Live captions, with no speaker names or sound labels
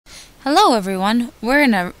Hello everyone, we're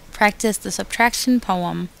going to practice the subtraction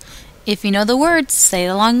poem. If you know the words, say it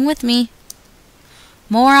along with me.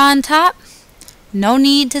 More on top, no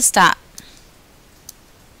need to stop.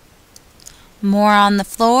 More on the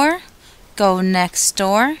floor, go next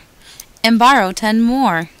door and borrow 10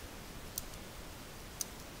 more.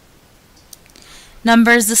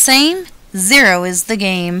 Numbers the same, 0 is the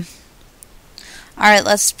game. Alright,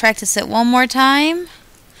 let's practice it one more time.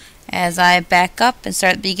 As I back up and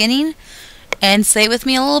start at the beginning, and say it with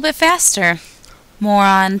me a little bit faster. More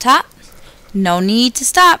on top, no need to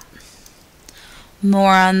stop.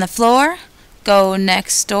 More on the floor, go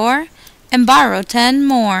next door and borrow 10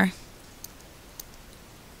 more.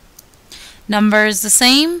 Numbers the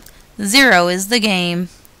same, 0 is the game.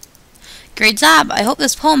 Great job! I hope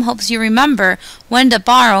this poem helps you remember when to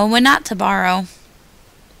borrow and when not to borrow.